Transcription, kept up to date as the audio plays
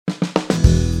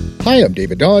Hi, I'm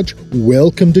David Dodge.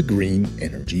 Welcome to Green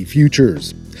Energy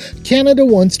Futures. Canada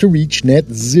wants to reach net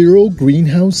zero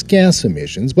greenhouse gas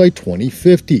emissions by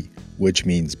 2050, which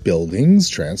means buildings,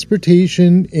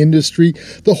 transportation, industry,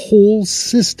 the whole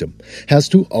system has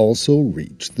to also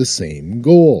reach the same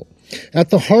goal.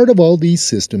 At the heart of all these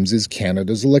systems is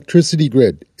Canada's electricity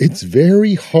grid. It's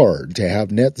very hard to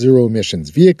have net zero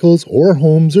emissions vehicles or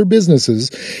homes or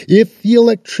businesses if the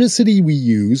electricity we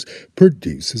use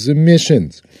produces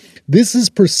emissions. This is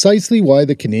precisely why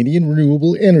the Canadian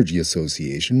Renewable Energy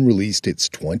Association released its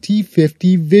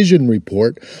 2050 Vision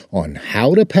Report on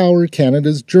how to power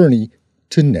Canada's journey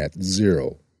to net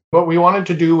zero. What we wanted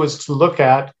to do was to look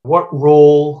at what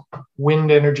role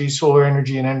wind energy, solar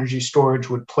energy, and energy storage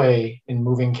would play in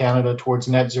moving Canada towards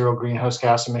net zero greenhouse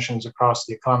gas emissions across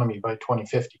the economy by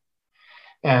 2050.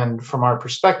 And from our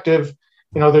perspective,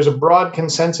 there's a broad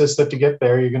consensus that to get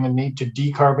there, you're going to need to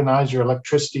decarbonize your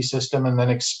electricity system and then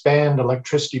expand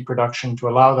electricity production to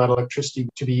allow that electricity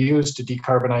to be used to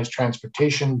decarbonize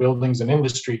transportation, buildings, and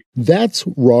industry. That's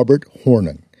Robert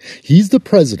Hornan. He's the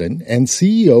president and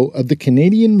CEO of the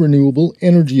Canadian Renewable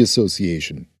Energy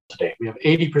Association. Today, we have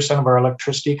 80% of our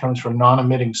electricity comes from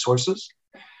non-emitting sources.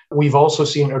 We've also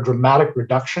seen a dramatic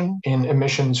reduction in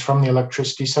emissions from the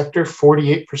electricity sector,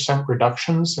 48%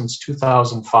 reduction since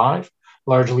 2005.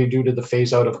 Largely due to the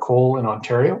phase-out of coal in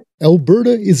Ontario.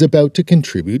 Alberta is about to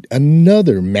contribute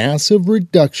another massive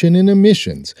reduction in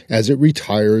emissions as it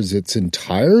retires its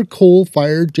entire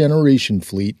coal-fired generation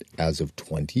fleet as of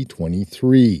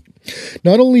 2023.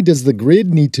 Not only does the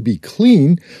grid need to be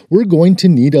clean, we're going to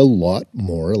need a lot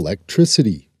more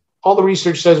electricity. All the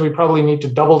research says we probably need to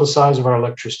double the size of our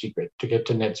electricity grid to get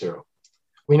to net zero.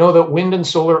 We know that wind and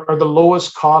solar are the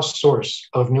lowest cost source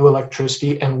of new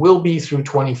electricity and will be through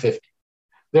 2050.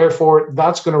 Therefore,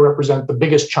 that's going to represent the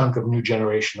biggest chunk of new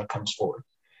generation that comes forward.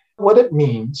 What it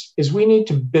means is we need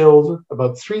to build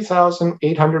about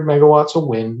 3,800 megawatts of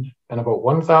wind and about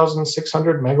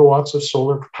 1,600 megawatts of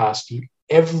solar capacity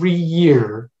every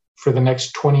year for the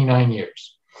next 29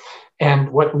 years. And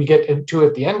what we get into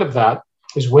at the end of that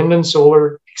is wind and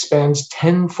solar expands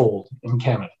tenfold in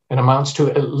Canada and amounts to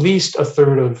at least a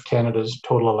third of Canada's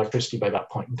total electricity by that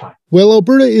point in time. While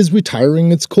Alberta is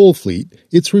retiring its coal fleet,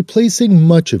 it's replacing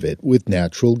much of it with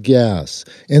natural gas.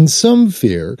 And some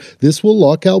fear this will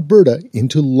lock Alberta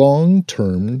into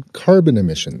long-term carbon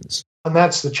emissions. And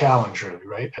that's the challenge, really,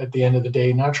 right? At the end of the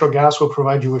day, natural gas will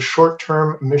provide you with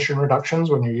short-term emission reductions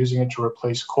when you're using it to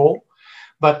replace coal.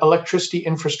 But electricity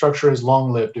infrastructure is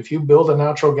long-lived. If you build a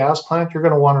natural gas plant, you're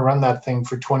going to want to run that thing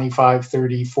for 25,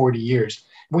 30, 40 years.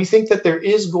 We think that there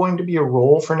is going to be a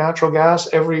role for natural gas.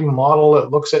 Every model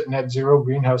that looks at net zero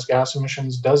greenhouse gas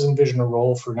emissions does envision a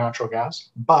role for natural gas.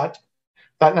 But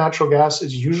that natural gas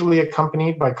is usually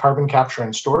accompanied by carbon capture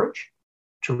and storage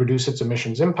to reduce its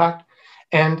emissions impact.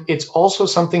 And it's also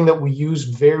something that we use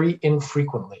very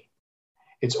infrequently.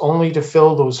 It's only to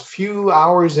fill those few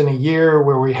hours in a year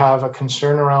where we have a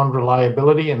concern around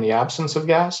reliability in the absence of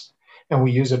gas, and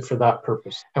we use it for that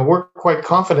purpose. And we're quite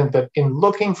confident that in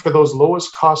looking for those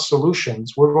lowest cost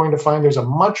solutions, we're going to find there's a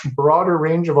much broader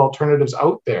range of alternatives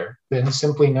out there than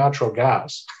simply natural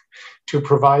gas to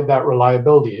provide that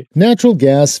reliability. Natural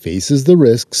gas faces the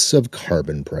risks of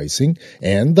carbon pricing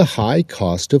and the high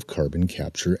cost of carbon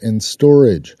capture and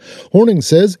storage. Hornan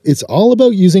says it's all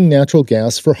about using natural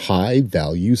gas for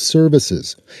high-value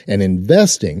services and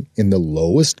investing in the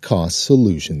lowest cost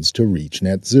solutions to reach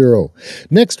net zero.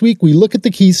 Next week, we look at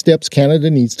the key steps Canada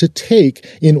needs to take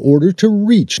in order to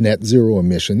reach net zero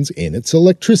emissions in its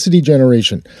electricity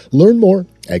generation. Learn more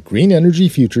at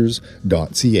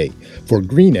greenenergyfutures.ca. For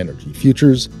Green Energy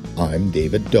Futures, I'm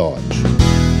David Dodge.